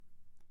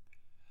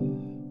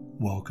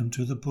Welcome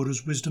to the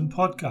Buddha's Wisdom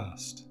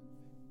Podcast.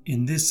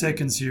 In this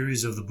second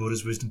series of the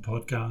Buddha's Wisdom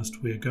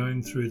Podcast, we are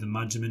going through the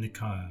Majjhima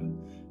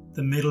Nikaya,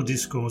 the middle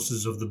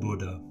discourses of the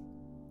Buddha.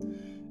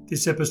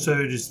 This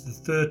episode is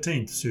the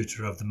 13th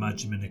sutta of the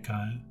Majjhima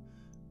Nikaya,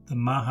 the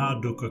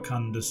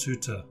Mahadukkhakkhanda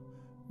Sutta,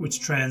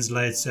 which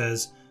translates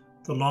as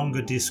the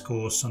longer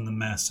discourse on the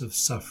mass of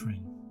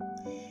suffering.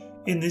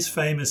 In this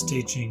famous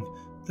teaching,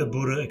 the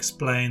Buddha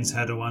explains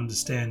how to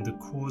understand the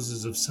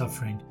causes of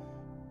suffering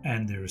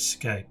and their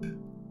escape.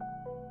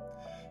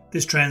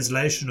 This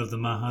translation of the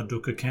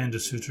Mahadukkhakkhanda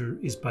Sutta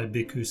is by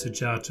Bhikkhu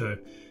Sujato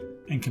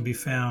and can be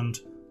found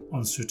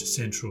on Sutta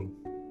Central.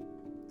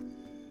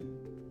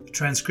 The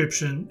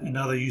transcription and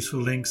other useful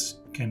links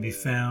can be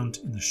found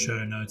in the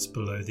show notes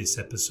below this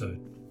episode.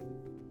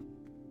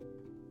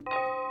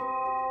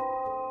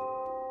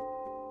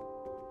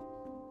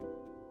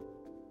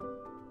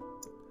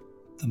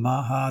 The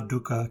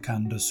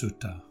Mahadukkhakkhanda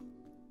Sutta,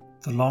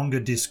 the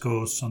longer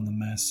discourse on the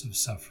mass of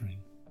suffering.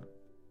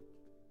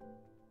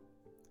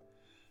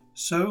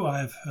 So I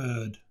have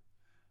heard.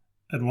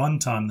 At one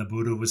time the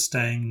Buddha was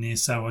staying near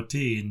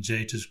Savatthi in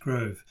Jeta's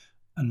Grove,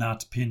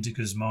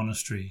 Anathapindika's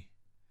monastery.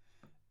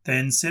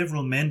 Then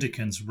several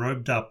mendicants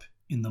robed up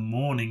in the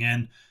morning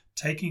and,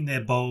 taking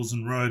their bowls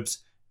and robes,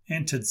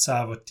 entered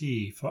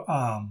Savatthi for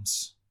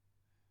alms.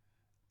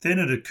 Then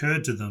it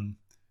occurred to them,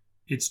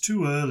 "It's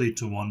too early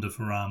to wander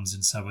for alms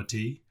in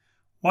Savatthi.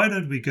 Why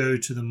don't we go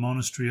to the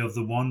monastery of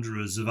the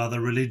wanderers of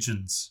other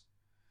religions?"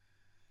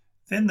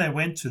 Then they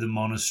went to the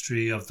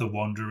monastery of the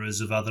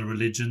wanderers of other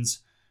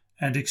religions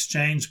and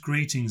exchanged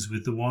greetings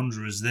with the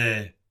wanderers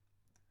there.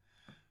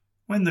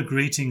 When the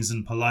greetings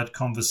and polite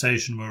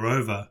conversation were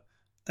over,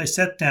 they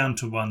sat down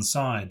to one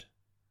side.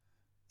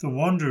 The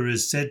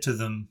wanderers said to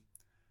them,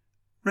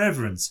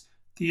 "Reverence,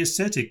 the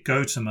ascetic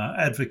Gotama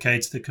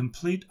advocates the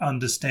complete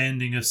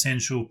understanding of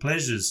sensual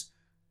pleasures,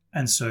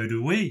 and so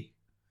do we.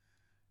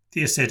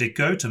 The ascetic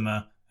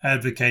Gotama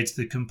advocates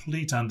the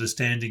complete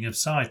understanding of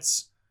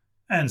sights,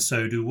 and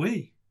so do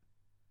we.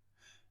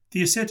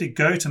 The ascetic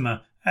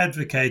Gotama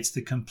advocates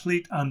the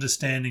complete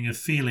understanding of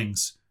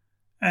feelings,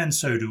 and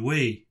so do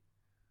we.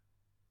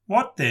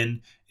 What,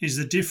 then, is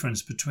the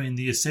difference between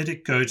the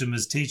ascetic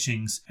Gotama's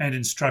teachings and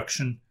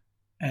instruction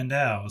and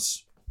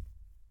ours?"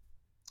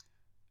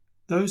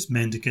 Those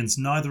mendicants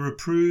neither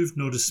approved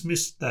nor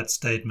dismissed that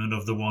statement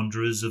of the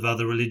wanderers of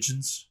other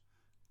religions.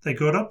 They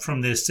got up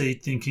from their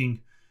seat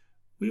thinking,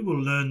 "We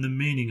will learn the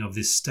meaning of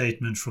this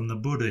statement from the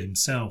Buddha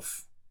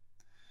himself."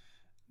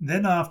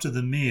 Then after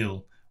the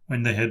meal,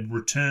 when they had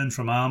returned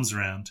from alms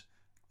round,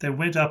 they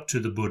went up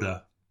to the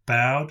Buddha,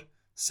 bowed,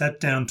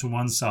 sat down to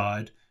one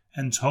side,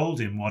 and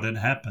told him what had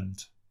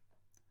happened.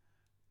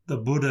 The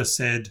Buddha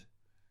said,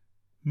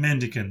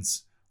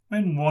 "Mendicants,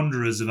 when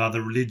wanderers of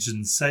other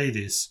religions say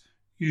this,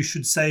 you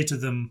should say to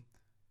them,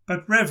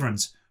 'But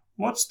reverence,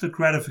 what's the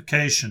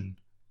gratification,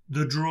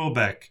 the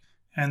drawback,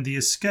 and the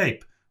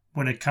escape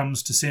when it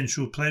comes to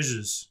sensual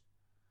pleasures?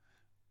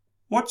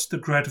 What's the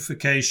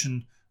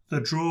gratification, the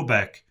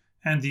drawback,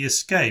 and the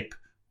escape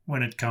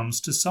when it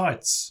comes to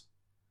sights?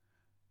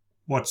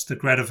 What's the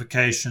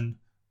gratification,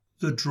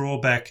 the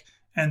drawback,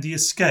 and the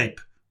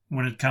escape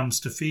when it comes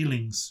to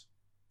feelings?"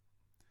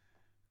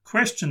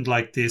 Questioned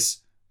like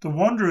this, the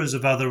wanderers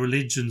of other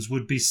religions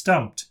would be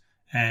stumped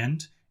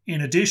and,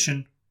 in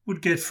addition,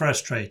 would get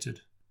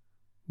frustrated.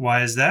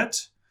 Why is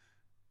that?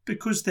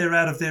 Because they're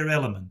out of their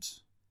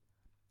element.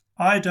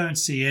 I don't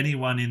see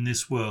anyone in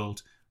this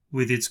world,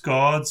 with its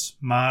gods,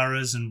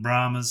 Maras and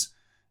Brahmas,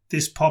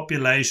 this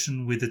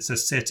population with its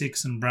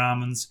ascetics and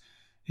Brahmins,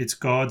 its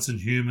gods and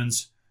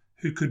humans,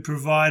 who could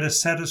provide a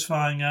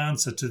satisfying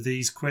answer to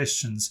these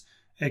questions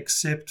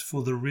except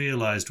for the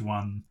realized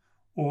one,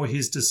 or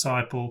his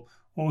disciple,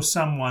 or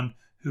someone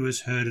who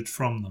has heard it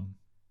from them.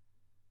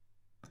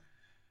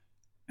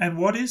 And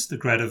what is the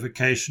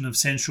gratification of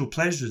sensual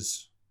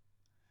pleasures?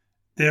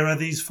 There are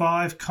these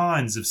 5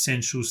 kinds of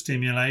sensual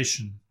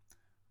stimulation.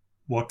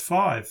 What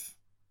 5?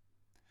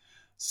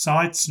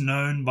 Sights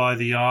known by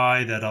the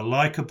eye that are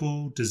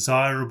likeable,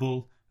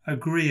 desirable,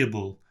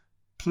 agreeable,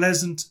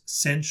 pleasant,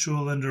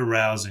 sensual and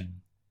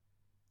arousing.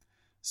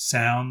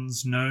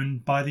 Sounds known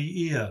by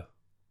the ear.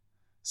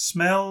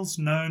 Smells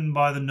known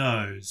by the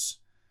nose.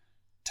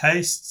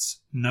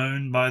 Tastes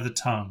known by the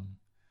tongue.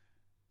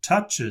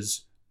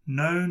 Touches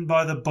known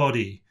by the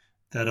body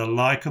that are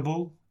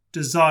likeable,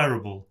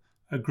 desirable,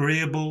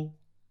 agreeable,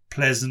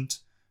 pleasant,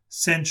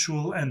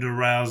 sensual and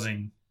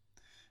arousing.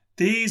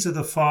 These are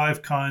the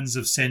 5 kinds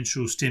of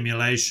sensual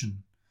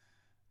stimulation.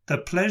 The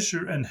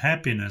pleasure and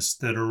happiness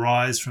that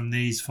arise from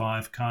these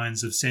 5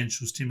 kinds of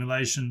sensual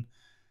stimulation,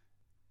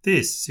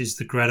 this is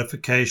the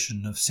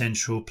gratification of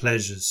sensual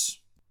pleasures.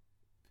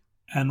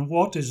 And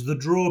what is the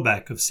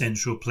drawback of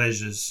sensual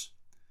pleasures?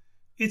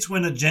 It's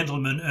when a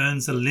gentleman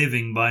earns a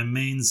living by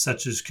means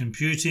such as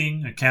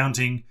computing,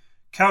 accounting,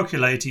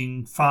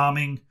 calculating,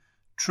 farming,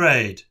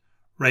 trade,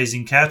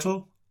 raising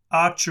cattle,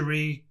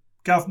 archery,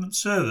 government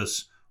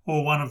service,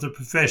 or one of the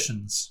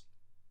professions.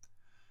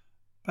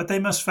 But they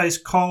must face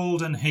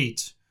cold and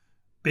heat,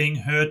 being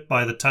hurt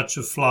by the touch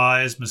of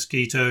flies,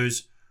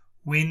 mosquitoes,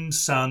 wind,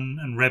 sun,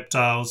 and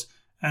reptiles,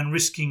 and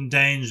risking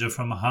danger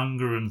from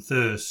hunger and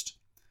thirst.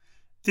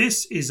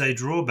 This is a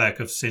drawback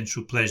of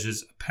sensual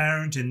pleasures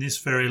apparent in this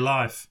very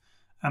life,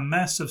 a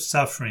mass of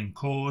suffering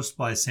caused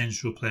by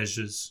sensual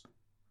pleasures.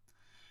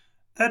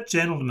 That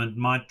gentleman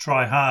might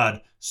try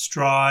hard,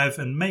 strive,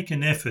 and make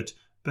an effort,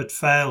 but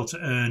fail to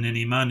earn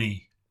any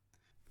money.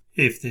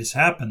 If this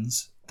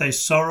happens, they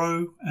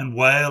sorrow and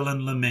wail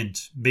and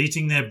lament,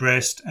 beating their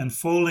breast and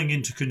falling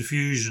into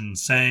confusion,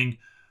 saying,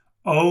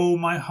 "Oh,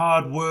 my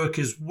hard work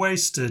is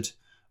wasted.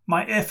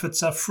 My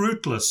efforts are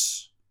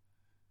fruitless."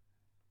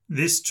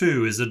 This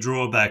too is a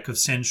drawback of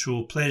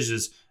sensual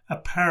pleasures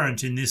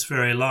apparent in this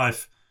very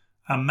life,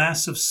 a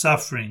mass of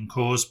suffering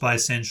caused by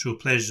sensual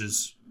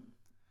pleasures.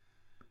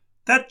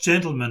 That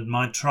gentleman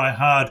might try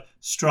hard,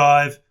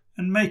 strive,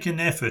 and make an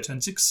effort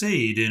and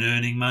succeed in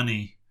earning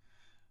money.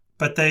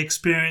 But they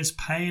experience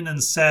pain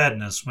and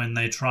sadness when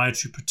they try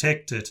to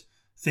protect it,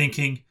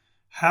 thinking,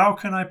 "How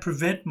can I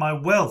prevent my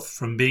wealth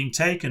from being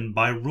taken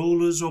by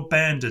rulers or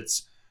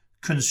bandits,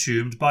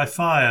 consumed by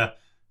fire,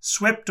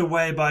 swept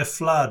away by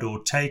flood,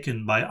 or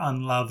taken by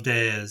unloved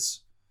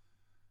heirs?"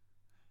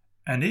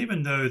 And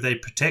even though they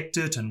protect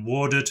it and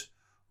ward it,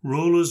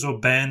 rulers or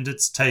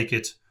bandits take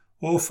it,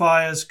 or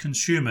fires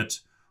consume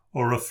it,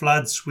 or a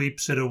flood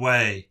sweeps it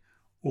away,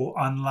 or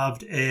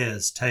unloved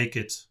heirs take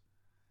it.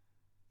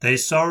 They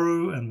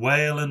sorrow and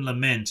wail and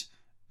lament,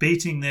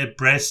 beating their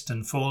breast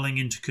and falling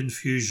into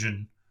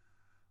confusion.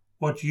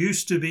 What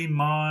used to be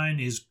mine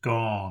is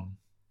gone.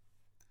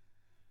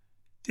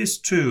 This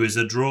too is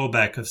a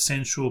drawback of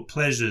sensual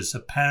pleasures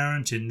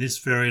apparent in this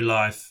very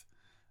life,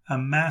 a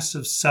mass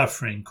of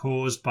suffering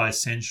caused by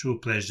sensual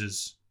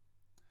pleasures.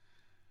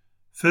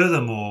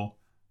 Furthermore,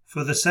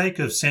 for the sake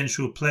of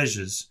sensual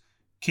pleasures,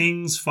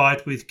 kings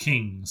fight with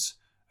kings,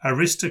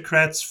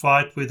 aristocrats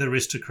fight with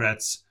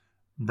aristocrats,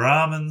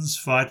 Brahmins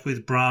fight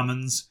with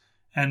Brahmins,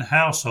 and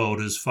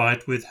householders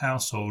fight with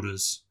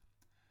householders.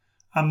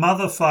 A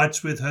mother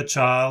fights with her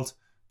child,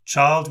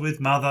 child with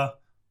mother,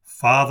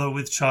 father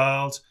with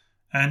child,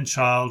 and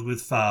child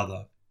with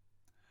father.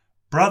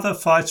 Brother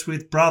fights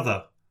with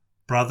brother,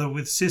 brother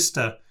with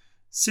sister,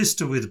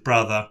 sister with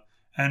brother,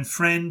 and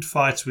friend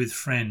fights with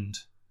friend.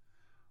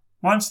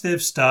 Once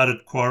they've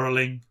started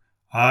quarrelling,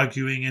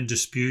 arguing and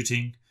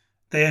disputing,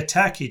 they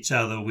attack each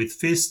other with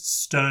fists,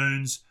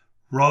 stones,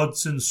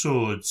 rods and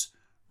swords,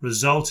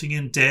 resulting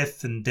in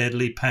death and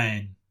deadly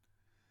pain.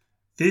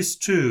 This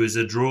too is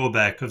a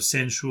drawback of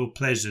sensual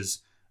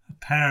pleasures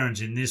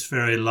apparent in this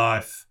very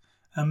life,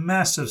 a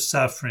mass of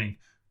suffering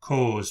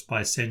caused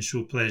by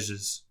sensual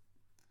pleasures.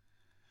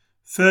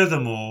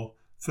 Furthermore,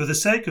 for the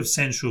sake of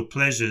sensual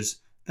pleasures,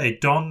 they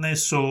don their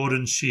sword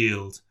and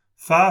shield,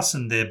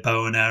 fasten their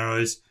bow and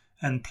arrows,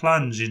 and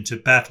plunge into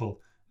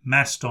battle,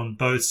 massed on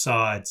both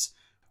sides,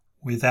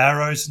 with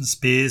arrows and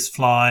spears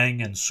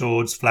flying and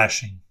swords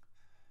flashing.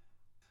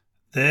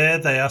 There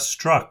they are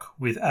struck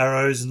with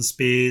arrows and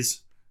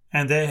spears,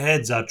 and their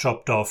heads are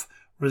chopped off,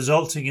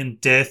 resulting in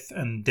death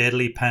and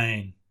deadly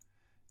pain.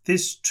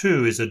 This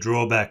too is a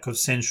drawback of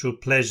sensual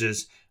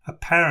pleasures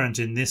apparent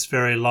in this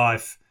very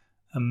life,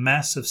 a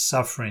mass of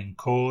suffering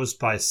caused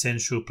by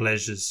sensual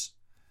pleasures.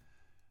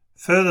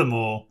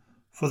 Furthermore,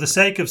 for the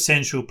sake of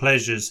sensual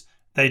pleasures,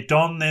 they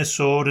don their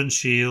sword and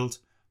shield,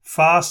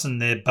 fasten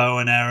their bow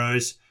and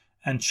arrows,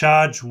 and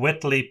charge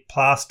wetly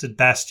plastered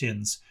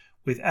bastions,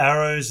 with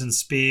arrows and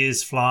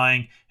spears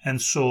flying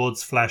and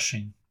swords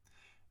flashing.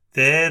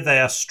 There they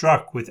are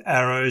struck with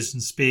arrows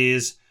and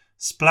spears,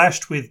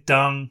 splashed with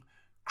dung,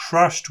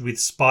 crushed with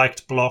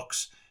spiked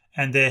blocks,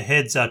 and their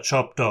heads are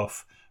chopped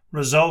off,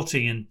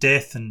 resulting in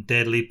death and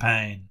deadly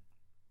pain.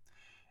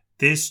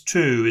 This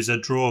too is a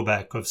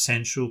drawback of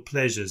sensual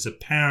pleasures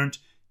apparent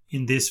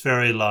in this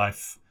very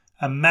life,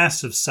 a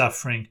mass of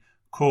suffering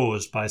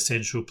caused by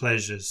sensual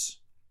pleasures.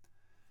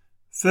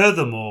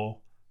 Furthermore,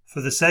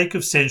 for the sake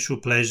of sensual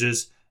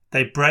pleasures,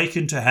 they break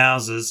into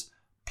houses,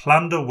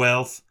 plunder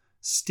wealth,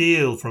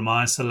 steal from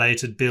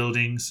isolated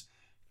buildings,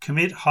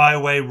 commit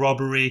highway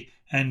robbery,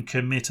 and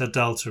commit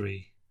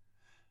adultery.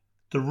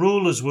 The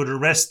rulers would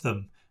arrest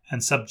them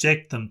and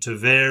subject them to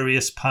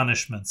various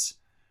punishments,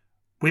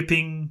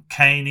 whipping,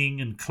 caning,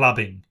 and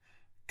clubbing,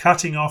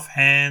 cutting off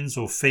hands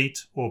or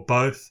feet or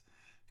both,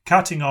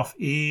 cutting off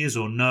ears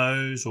or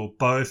nose or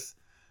both,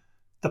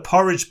 the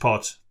porridge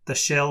pot, the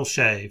shell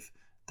shave,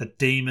 the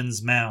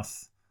demon's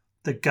mouth,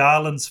 the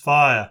garland's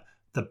fire,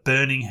 the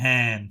burning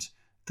hand,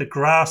 the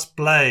grass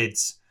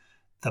blades,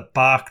 the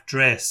bark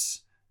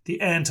dress,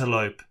 the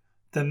antelope,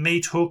 the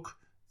meat hook,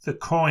 the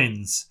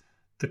coins,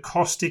 the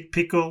caustic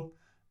pickle,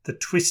 the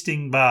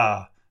twisting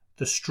bar,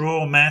 the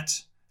straw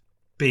mat,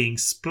 being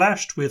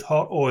splashed with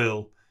hot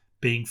oil,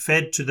 being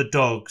fed to the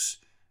dogs,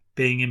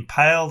 being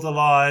impaled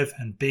alive,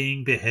 and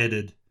being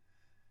beheaded.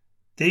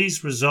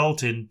 These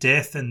result in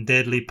death and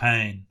deadly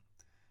pain.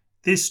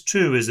 This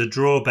too is a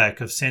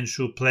drawback of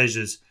sensual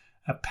pleasures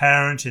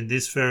apparent in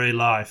this very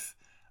life,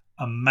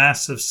 a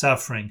mass of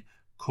suffering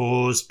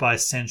caused by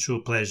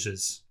sensual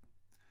pleasures.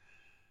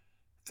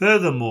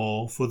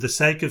 Furthermore, for the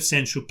sake of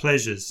sensual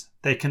pleasures,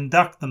 they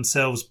conduct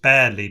themselves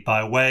badly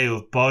by way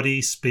of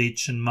body,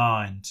 speech, and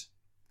mind.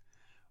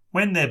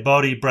 When their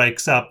body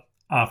breaks up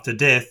after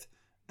death,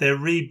 they're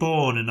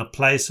reborn in a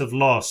place of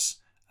loss,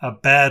 a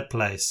bad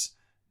place,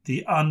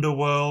 the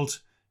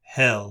underworld,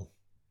 hell.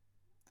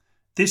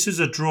 This is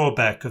a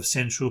drawback of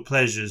sensual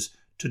pleasures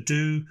to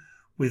do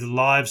with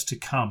lives to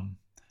come,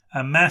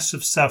 a mass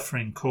of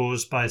suffering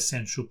caused by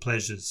sensual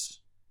pleasures.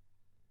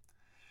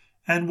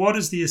 And what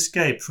is the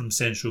escape from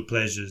sensual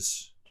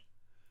pleasures?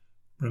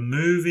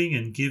 Removing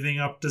and giving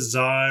up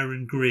desire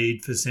and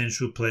greed for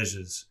sensual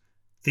pleasures.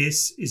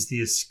 This is the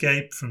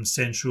escape from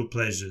sensual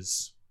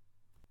pleasures.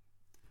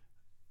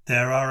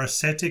 There are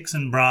ascetics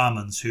and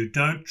Brahmins who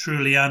don't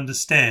truly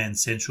understand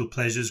sensual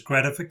pleasures'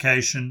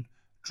 gratification,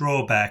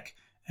 drawback,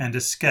 and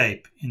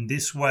escape in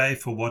this way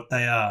for what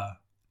they are.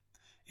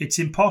 It's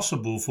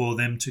impossible for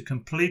them to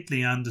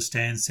completely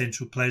understand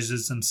sensual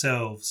pleasures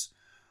themselves,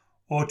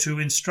 or to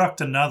instruct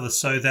another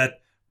so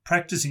that,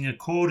 practicing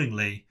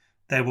accordingly,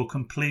 they will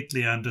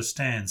completely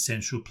understand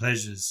sensual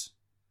pleasures.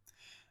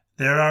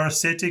 There are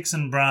ascetics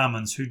and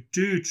Brahmins who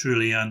do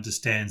truly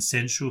understand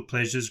sensual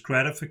pleasures'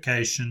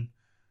 gratification,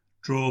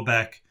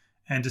 drawback,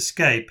 and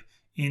escape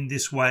in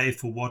this way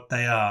for what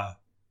they are.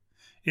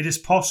 It is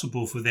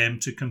possible for them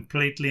to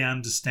completely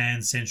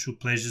understand sensual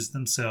pleasures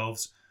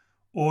themselves,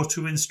 or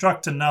to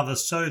instruct another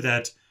so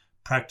that,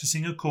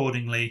 practicing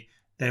accordingly,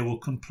 they will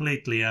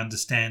completely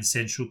understand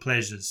sensual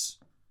pleasures.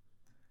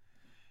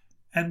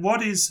 And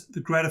what is the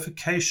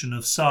gratification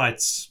of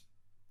sights?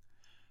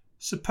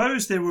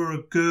 Suppose there were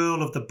a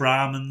girl of the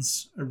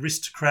Brahmins,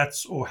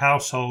 aristocrats, or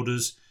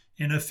householders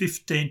in her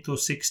 15th or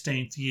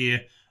 16th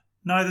year,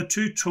 neither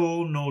too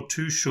tall nor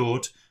too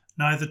short,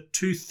 neither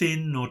too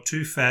thin nor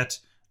too fat,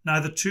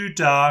 neither too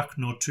dark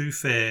nor too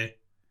fair.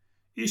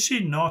 Is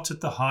she not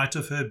at the height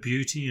of her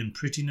beauty and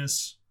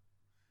prettiness?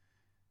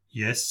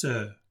 Yes,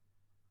 sir.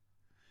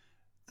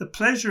 The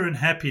pleasure and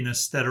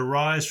happiness that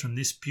arise from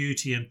this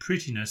beauty and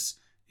prettiness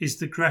is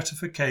the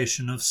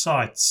gratification of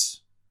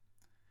sights.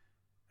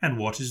 And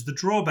what is the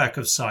drawback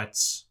of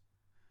sights?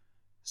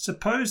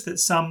 Suppose that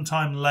some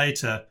time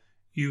later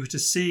you were to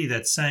see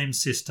that same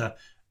sister,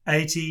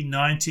 80,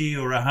 90,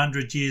 or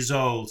 100 years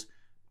old,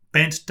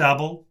 bent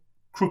double,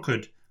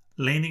 crooked,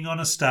 leaning on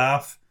a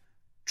staff,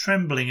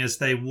 trembling as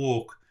they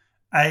walk,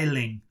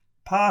 ailing,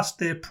 past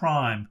their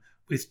prime,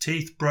 with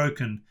teeth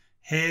broken,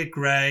 hair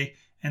grey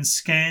and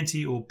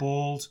scanty or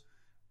bald,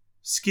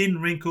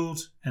 skin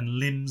wrinkled and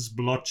limbs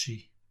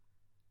blotchy.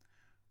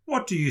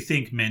 What do you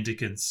think,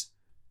 mendicants?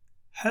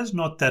 Has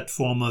not that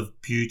form of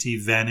beauty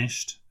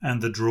vanished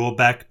and the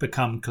drawback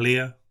become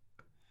clear?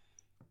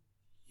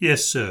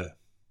 Yes, sir.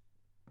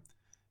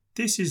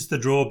 This is the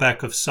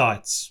drawback of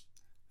sights.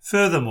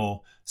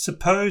 Furthermore,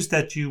 suppose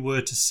that you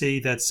were to see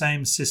that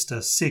same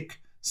sister sick,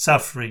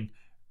 suffering,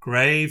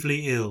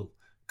 gravely ill,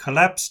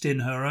 collapsed in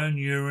her own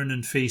urine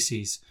and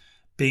faeces,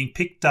 being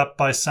picked up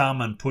by some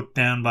and put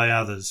down by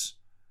others.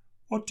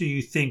 What do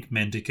you think,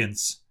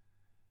 mendicants?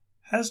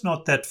 Has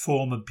not that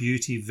form of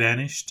beauty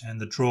vanished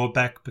and the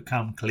drawback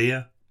become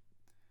clear?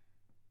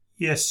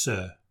 Yes,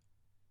 sir.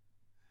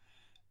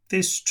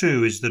 This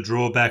too is the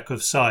drawback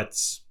of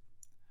sights.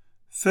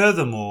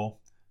 Furthermore,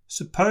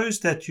 suppose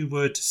that you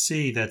were to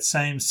see that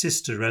same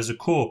sister as a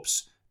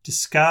corpse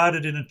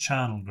discarded in a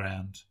charnel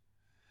ground,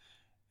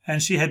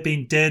 and she had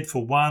been dead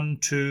for 1,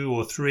 2,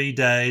 or 3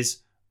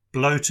 days,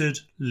 bloated,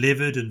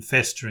 livid, and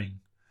festering.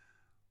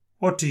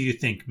 What do you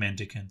think,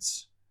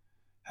 mendicants?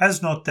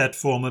 Has not that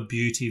form of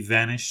beauty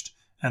vanished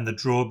and the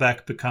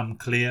drawback become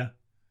clear?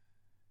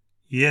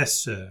 Yes,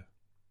 sir.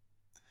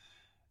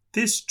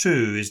 This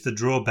too is the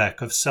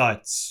drawback of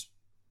sights.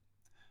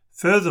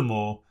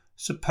 Furthermore,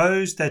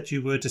 suppose that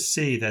you were to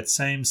see that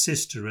same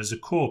sister as a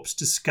corpse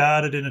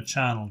discarded in a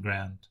charnel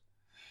ground,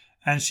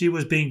 and she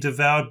was being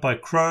devoured by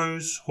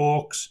crows,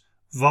 hawks,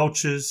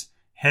 vultures,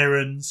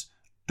 herons,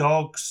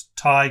 dogs,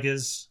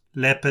 tigers,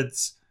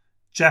 leopards,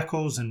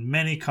 jackals, and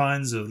many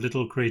kinds of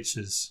little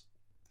creatures.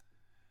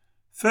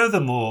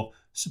 Furthermore,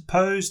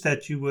 suppose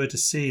that you were to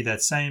see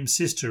that same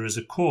sister as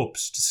a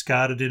corpse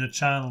discarded in a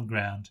charnel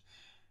ground,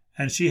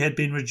 and she had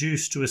been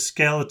reduced to a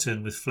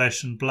skeleton with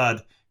flesh and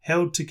blood,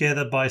 held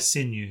together by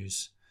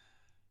sinews.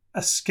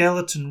 A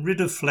skeleton rid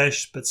of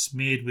flesh but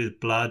smeared with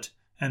blood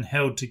and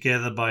held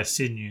together by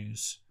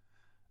sinews.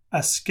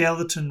 A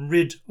skeleton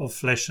rid of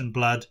flesh and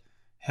blood,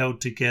 held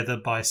together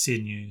by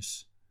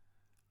sinews.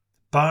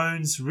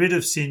 Bones rid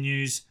of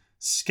sinews,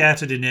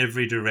 scattered in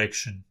every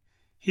direction.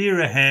 Here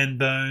a hand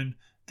bone,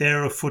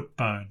 there a foot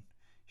bone.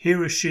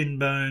 Here a shin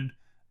bone,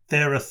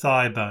 there a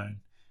thigh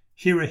bone.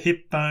 Here a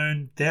hip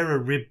bone, there a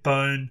rib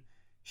bone.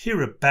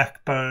 Here a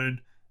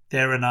backbone,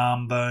 there an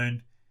arm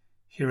bone.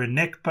 Here a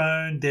neck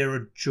bone, there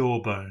a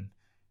jaw bone.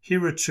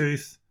 Here a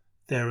tooth,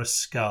 there a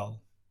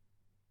skull.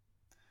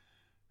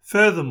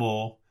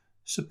 Furthermore,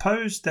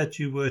 suppose that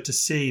you were to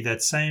see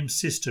that same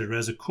sister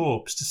as a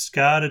corpse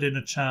discarded in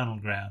a charnel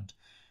ground,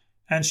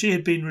 and she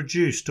had been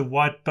reduced to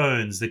white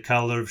bones the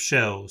colour of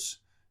shells,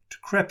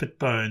 decrepit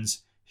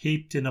bones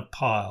heaped in a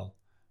pile,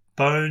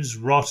 bones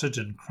rotted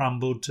and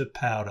crumbled to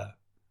powder.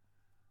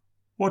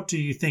 What do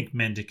you think,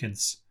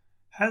 mendicants?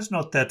 Has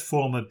not that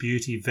former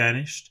beauty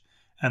vanished,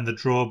 and the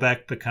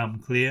drawback become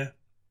clear?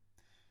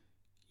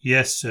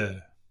 Yes,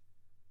 sir.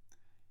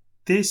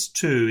 This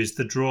too is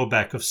the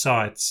drawback of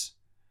sights.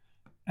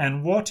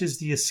 And what is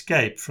the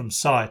escape from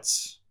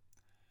sights?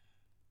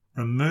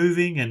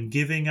 Removing and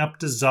giving up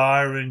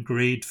desire and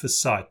greed for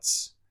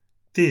sights.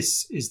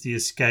 This is the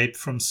escape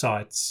from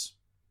sights.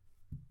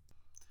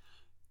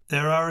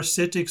 There are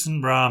ascetics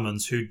and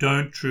Brahmins who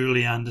don't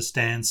truly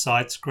understand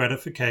sights'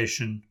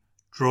 gratification,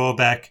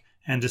 drawback,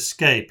 and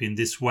escape in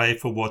this way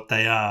for what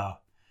they are.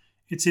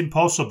 It's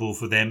impossible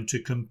for them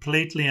to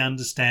completely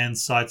understand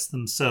sights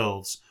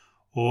themselves,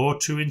 or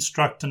to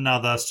instruct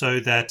another so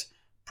that,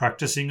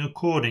 practicing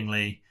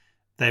accordingly,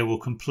 they will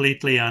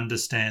completely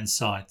understand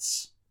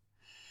sights.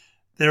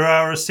 There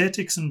are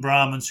ascetics and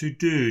Brahmins who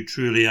do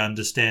truly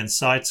understand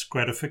sights'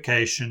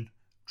 gratification,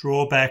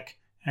 drawback,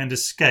 and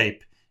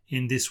escape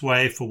in this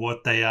way for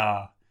what they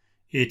are.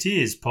 It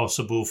is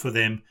possible for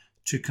them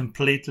to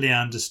completely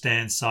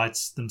understand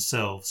sights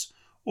themselves,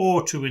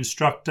 or to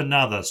instruct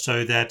another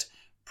so that,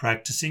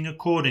 practicing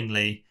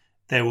accordingly,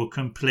 they will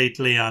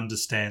completely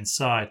understand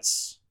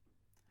sights.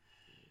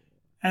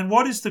 And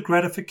what is the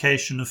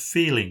gratification of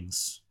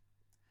feelings?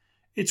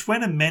 It's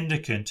when a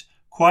mendicant,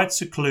 quite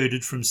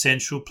secluded from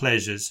sensual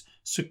pleasures,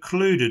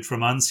 secluded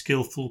from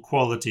unskillful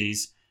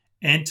qualities,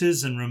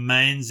 enters and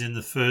remains in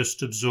the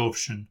first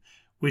absorption,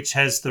 which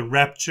has the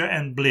rapture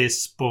and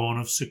bliss born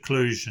of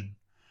seclusion,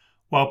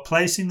 while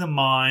placing the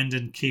mind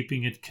and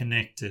keeping it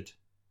connected.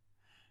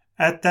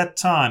 At that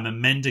time, a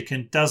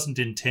mendicant doesn't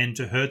intend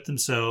to hurt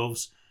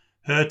themselves,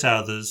 hurt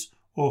others,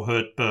 or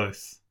hurt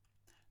both.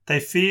 They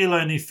feel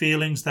only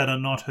feelings that are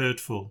not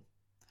hurtful.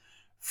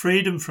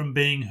 Freedom from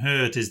being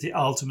hurt is the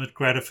ultimate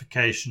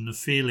gratification of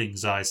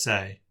feelings, I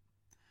say.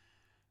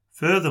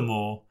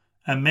 Furthermore,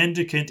 a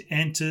mendicant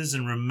enters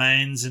and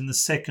remains in the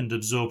second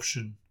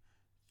absorption,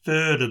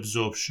 third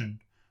absorption,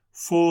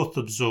 fourth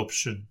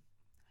absorption.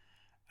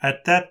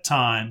 At that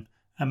time,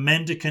 a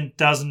mendicant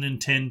doesn't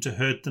intend to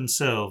hurt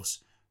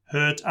themselves,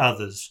 hurt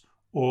others,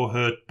 or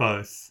hurt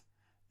both.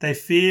 They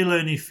feel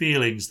only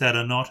feelings that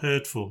are not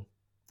hurtful.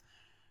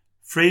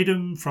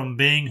 Freedom from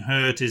being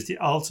hurt is the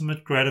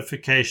ultimate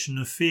gratification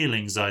of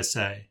feelings, I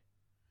say.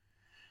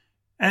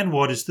 And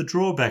what is the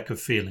drawback of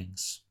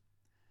feelings?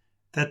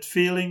 That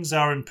feelings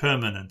are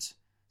impermanent,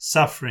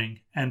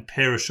 suffering, and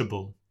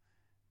perishable.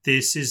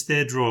 This is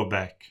their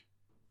drawback.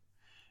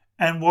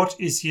 And what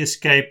is the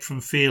escape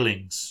from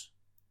feelings?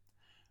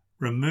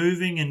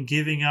 Removing and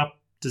giving up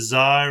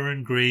desire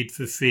and greed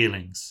for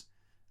feelings.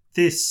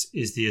 This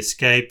is the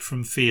escape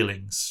from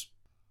feelings.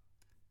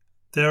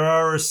 There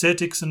are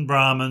ascetics and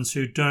Brahmins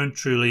who don't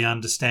truly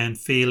understand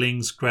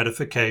feelings,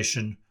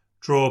 gratification,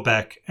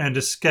 drawback, and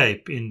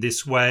escape in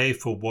this way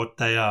for what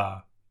they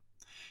are.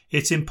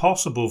 It's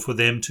impossible for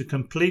them to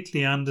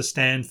completely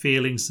understand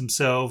feelings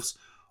themselves,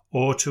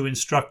 or to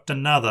instruct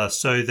another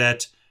so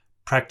that,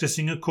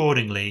 practicing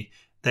accordingly,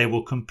 they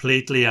will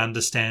completely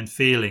understand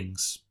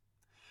feelings.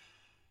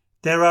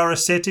 There are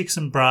ascetics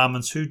and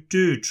Brahmins who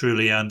do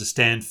truly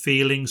understand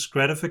feelings,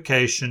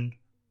 gratification,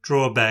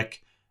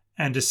 drawback,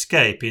 and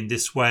escape in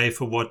this way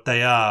for what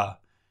they are.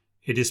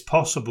 It is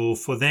possible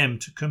for them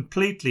to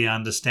completely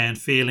understand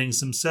feelings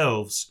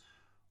themselves,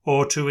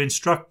 or to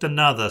instruct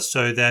another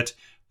so that,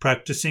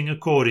 practicing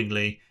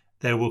accordingly,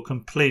 they will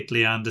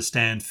completely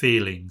understand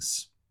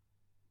feelings.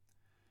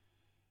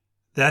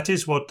 That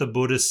is what the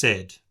Buddha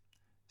said.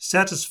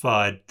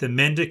 Satisfied, the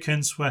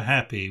mendicants were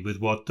happy with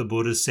what the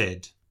Buddha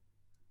said.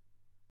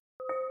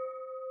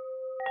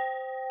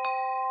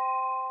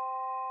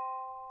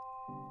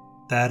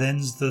 That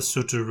ends the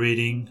Sutta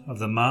reading of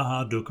the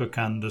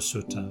Mahadukkhakkhanda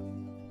Sutta.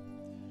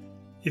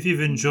 If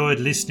you've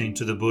enjoyed listening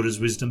to the Buddha's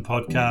Wisdom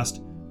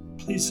podcast,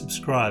 please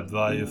subscribe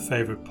via your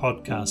favourite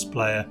podcast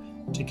player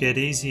to get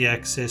easy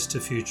access to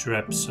future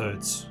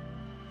episodes.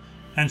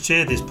 And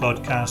share this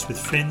podcast with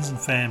friends and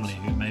family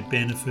who may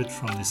benefit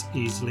from this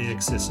easily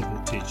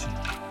accessible teaching.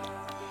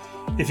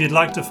 If you'd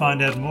like to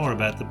find out more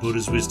about the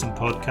Buddha's Wisdom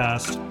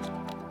podcast,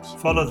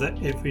 follow the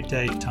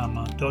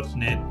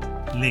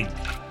everydaytama.net link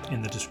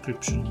in the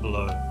description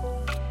below.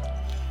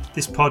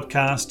 This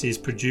podcast is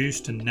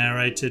produced and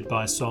narrated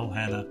by Sol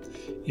Hanna.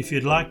 If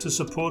you'd like to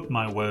support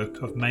my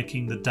work of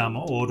making the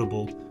Dhamma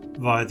audible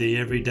via the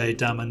Everyday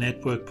Dhamma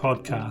Network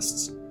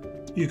podcasts,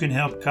 you can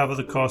help cover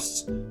the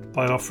costs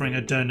by offering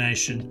a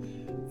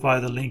donation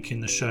via the link in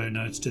the show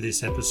notes to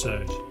this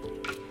episode.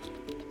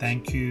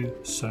 Thank you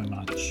so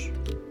much.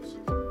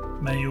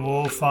 May you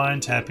all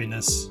find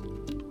happiness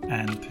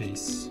and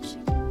peace.